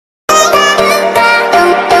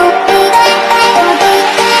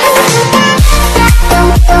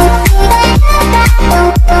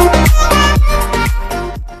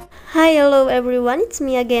everyone, it's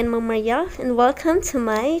me again, Ma'am Mariel, and welcome to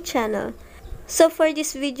my channel. So for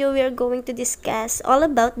this video, we are going to discuss all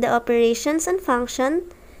about the operations and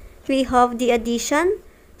function. We have the addition,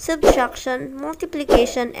 subtraction,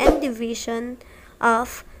 multiplication, and division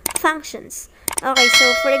of functions. Okay,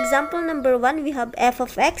 so for example number 1, we have f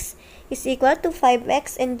of x is equal to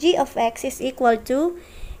 5x and g of x is equal to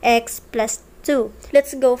x plus 2.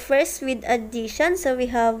 Let's go first with addition. So we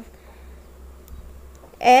have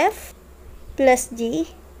f plus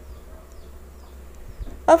g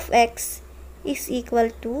of x is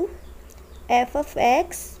equal to f of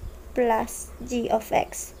x plus g of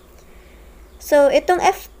x. So, itong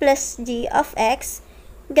f plus g of x,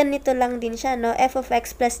 ganito lang din siya, no? F of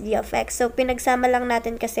x plus g of x. So, pinagsama lang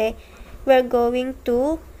natin kasi we're going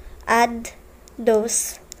to add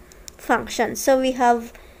those functions. So, we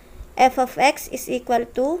have f of x is equal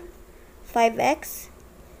to 5x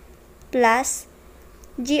plus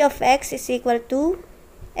g of x is equal to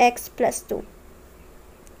x plus 2.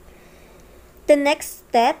 The next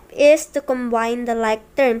step is to combine the like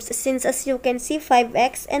terms. Since as you can see,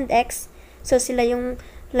 5x and x, so sila yung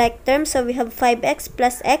like terms. So we have 5x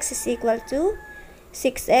plus x is equal to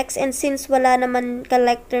 6x. And since wala naman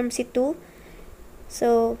ka-like term si 2,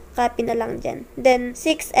 so copy na lang dyan. Then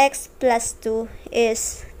 6x plus 2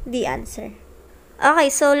 is the answer.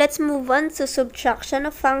 Okay, so let's move on to subtraction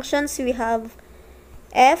of functions. We have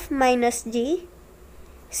f minus g.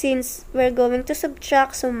 Since we're going to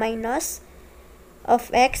subtract, so minus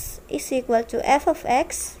of x is equal to f of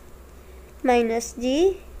x minus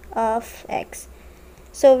g of x.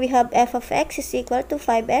 So we have f of x is equal to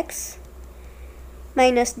 5x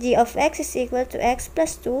minus g of x is equal to x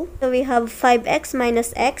plus 2. So we have 5x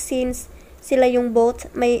minus x since sila yung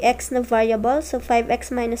both may x na variable. So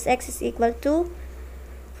 5x minus x is equal to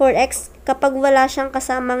 4x. Kapag wala siyang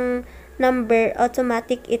kasamang number,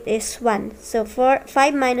 automatic it is 1. So 5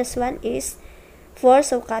 minus 1 is 4.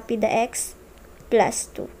 So copy the x plus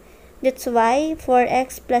 2. That's why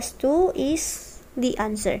 4x plus 2 is the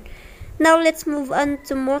answer. Now, let's move on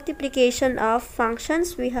to multiplication of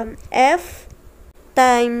functions. We have f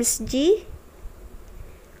times g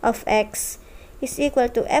of x is equal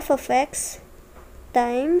to f of x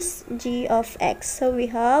times g of x. So,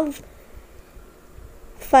 we have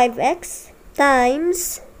 5x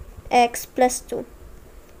times x plus 2.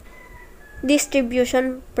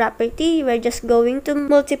 Distribution property, we're just going to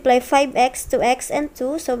multiply 5x to x and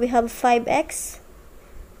 2. So, we have 5x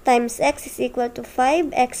times x is equal to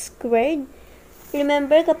 5x squared.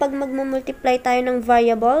 Remember, kapag magmumultiply tayo ng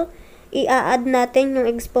variable, i-add natin yung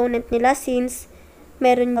exponent nila since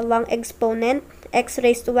meron dalawang exponent, x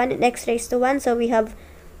raised to 1 and x raised to 1. So, we have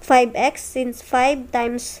 5x since 5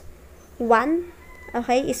 times 1,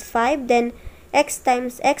 okay, is 5. Then, x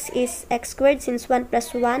times x is x squared since 1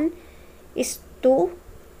 plus 1 is 2,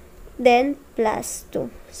 then plus 2.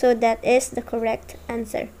 So that is the correct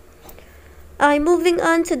answer. Moving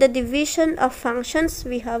on to the division of functions,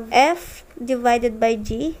 we have f divided by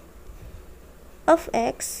g of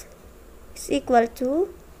x is equal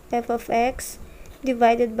to f of x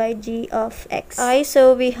divided by g of x. Okay,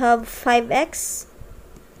 so we have 5x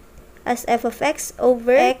as f of x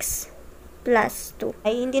over x plus 2.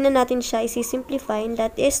 Okay, hindi na natin siya isi-simplify, and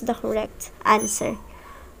that is the correct answer.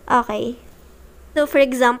 Okay. So, for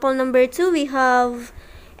example, number 2, we have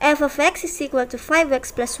f of x is equal to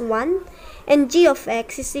 5x plus 1 and g of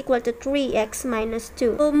x is equal to 3x minus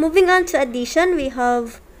 2. So, moving on to addition, we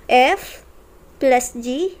have f plus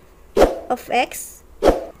g of x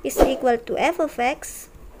is equal to f of x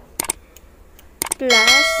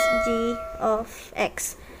plus g of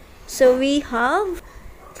x. So, we have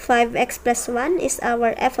 5x plus 1 is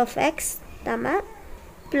our f of x, tama?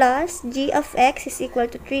 Plus g of x is equal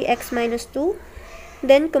to 3x minus 2.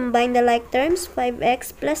 Then, combine the like terms.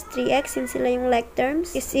 5x plus 3x, since sila yung like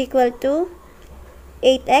terms, is equal to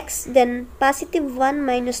 8x. Then, positive 1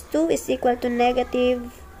 minus 2 is equal to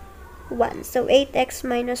negative 1. So, 8x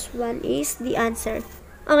minus 1 is the answer.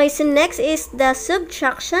 Okay, so next is the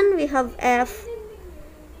subtraction. We have f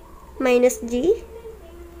minus g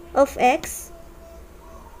of x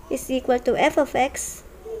is equal to f of x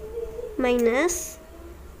minus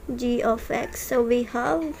g of x. So we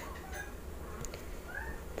have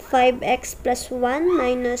 5x plus 1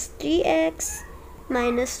 minus 3x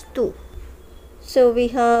minus 2. So we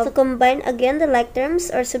have to combine again the like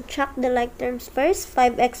terms or subtract the like terms first.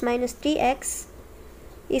 5x minus 3x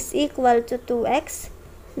is equal to 2x.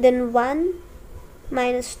 Then 1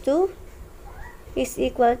 minus 2 is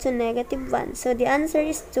equal to negative 1. So the answer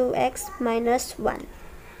is 2x minus 1.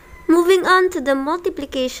 Moving on to the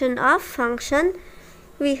multiplication of function,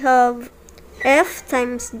 we have f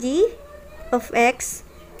times g of x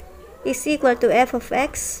is equal to f of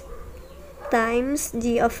x times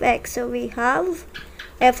g of x. So we have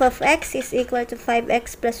f of x is equal to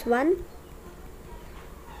 5x plus 1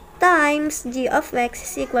 times g of x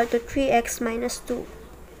is equal to 3x minus 2.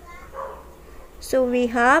 So we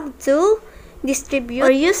have to distribute,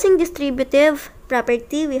 or using distributive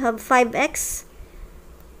property, we have 5x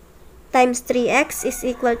times 3x is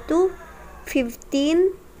equal to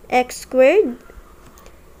 15x squared.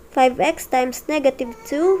 5x times negative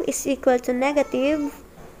 2 is equal to negative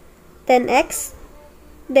 10x.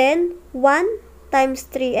 Then 1 times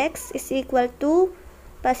 3x is equal to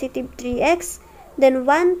positive 3x. Then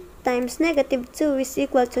 1 times negative 2 is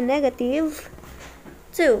equal to negative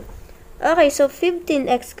 2. Okay, so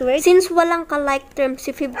 15x squared. Since walang ka-like term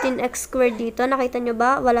si 15x squared dito, nakita nyo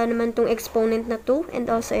ba? Wala naman tong exponent na 2 and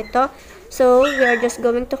also ito. So, we are just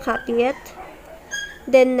going to copy it.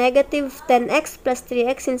 Then, negative 10x plus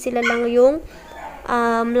 3x, since sila lang yung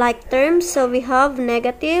like terms. So, we have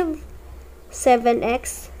negative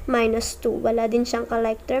 7x minus 2. Wala din siyang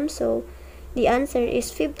ka-like term. So, the answer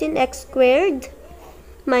is 15x squared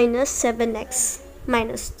minus 7x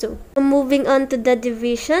minus 2. So, moving on to the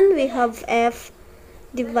division, we have f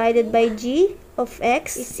divided by g of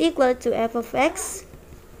x is equal to f of x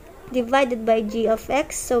divided by g of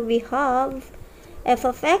x. So, we have f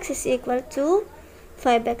of x is equal to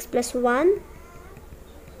 5x plus 1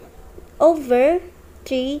 over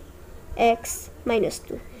 3x minus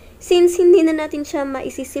 2. Since hindi na natin siya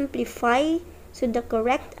maisi-simplify, so the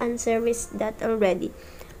correct answer is that already.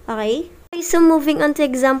 Okay? So moving on to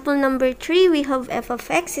example number 3, we have f of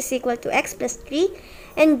x is equal to x plus 3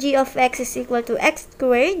 and g of x is equal to x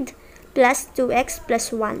squared plus 2x plus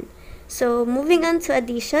 1. So moving on to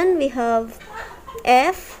addition, we have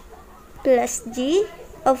f plus g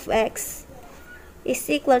of x is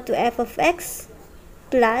equal to f of x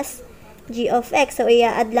plus g of x. So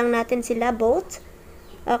i-add lang natin sila both.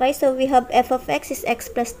 Okay, so we have f of x is x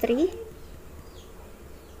plus 3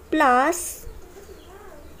 plus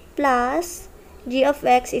g of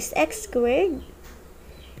x is x squared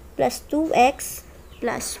plus 2x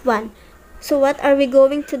plus 1. So what are we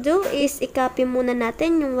going to do is i-copy muna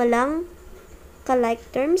natin yung walang ka-like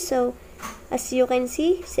terms. So as you can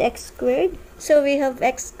see, si x squared. So we have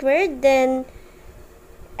x squared, then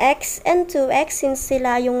x and 2x, since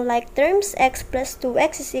sila yung like terms, x plus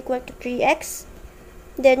 2x is equal to 3x.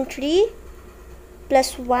 Then 3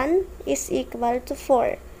 plus 1 is equal to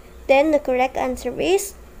 4. Then the correct answer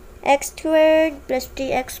is x squared plus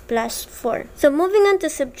 3x plus 4. So moving on to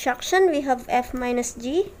subtraction, we have f minus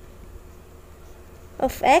g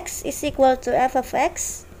of x is equal to f of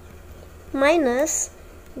x minus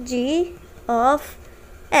g of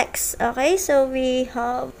x. Okay, so we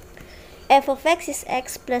have f of x is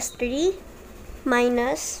x plus 3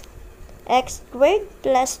 minus x squared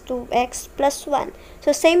plus 2x plus 1.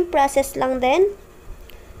 So same process lang din.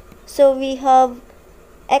 So we have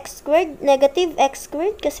x squared, negative x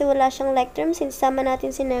squared, kasi wala siyang like term, since sama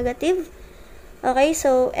natin si negative. Okay,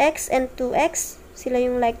 so x and 2x, sila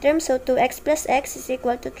yung like term. So 2x plus x is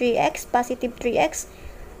equal to 3x, positive 3x.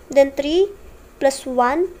 Then 3 plus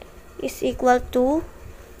 1 is equal to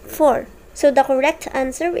 4. So the correct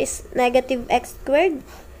answer is negative x squared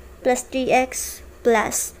plus 3x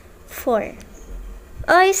plus 4.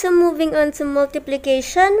 Okay, so moving on to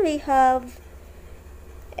multiplication, we have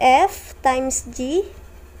f times g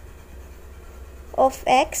of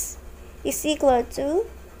x is equal to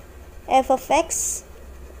f of x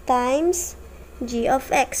times g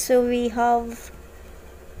of x. So we have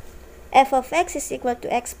f of x is equal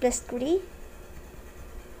to x plus 3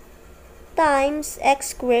 times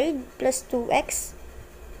x squared plus 2x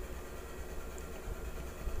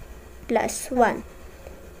plus 1.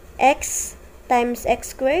 X times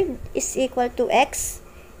x squared is equal to x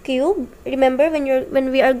cubed. Remember,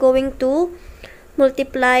 when we are going to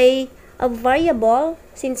multiply a variable,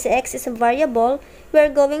 since x is a variable, we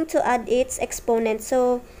are going to add its exponent.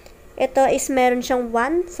 So ito is meron siyang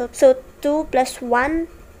 1. So 2 plus 1,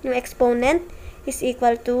 yung exponent, is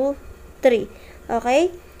equal to 3.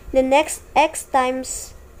 Okay? The next, x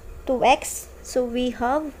times 2x. So we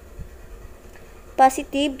have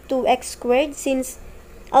positive 2x squared, since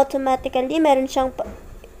automatically meron siyang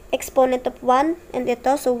exponent of 1 and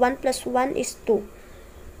ito. So 1 plus 1 is 2.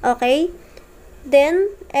 Okay?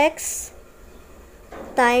 Then x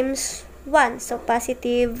times 1. So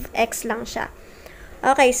positive x lang siya.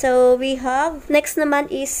 Okay, so we have, next naman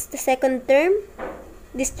is the second term.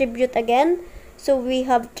 Distribute again. So we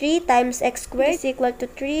have 3 times x squared is equal to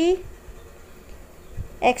 3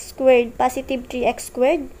 x squared, positive 3x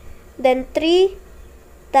squared. Then 3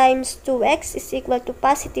 times 2x is equal to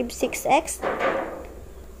positive 6x.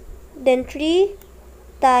 Then 3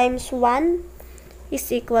 times 1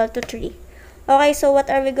 is equal to 3. Okay, so what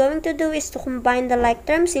are we going to do is to combine the like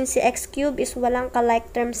terms since si x cube is walang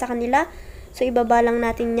ka-like term sa kanila. So, ibaba lang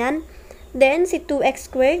natin yan. Then, si 2x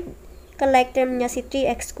squared, ka-like term niya si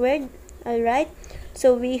 3x squared. Alright?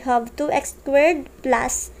 So, we have 2x squared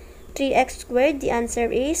plus 3x squared. The answer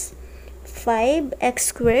is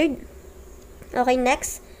 5x squared. Okay,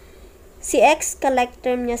 next. Si x, ka-like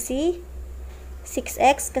term niya si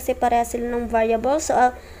 6x kasi pareha sila ng variable. So,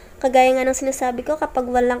 kagaya nga ng sinasabi ko, kapag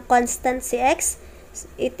walang constant si x,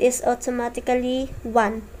 it is automatically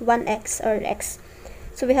 1x or x.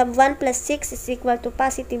 So, we have 1 plus 6 is equal to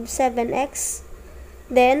positive 7x.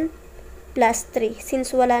 Then, plus 3.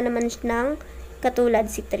 Since wala naman ng katulad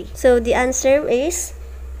si 3. So, the answer is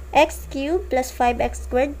x cubed plus 5x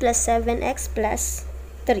squared plus 7x plus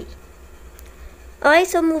 3. Okay,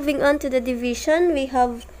 so moving on to the division, we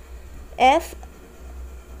have f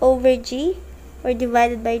over g, or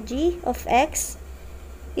divided by g, of x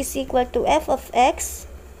is equal to f of x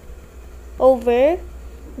over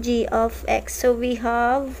g of x. So, we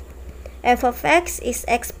have f of x is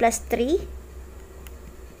x plus 3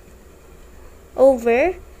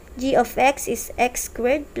 over g of x is x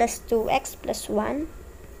squared plus 2x plus 1.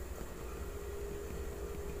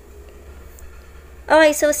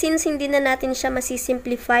 Okay, so since hindi na natin siya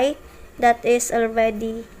masisimplify, that is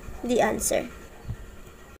already the answer.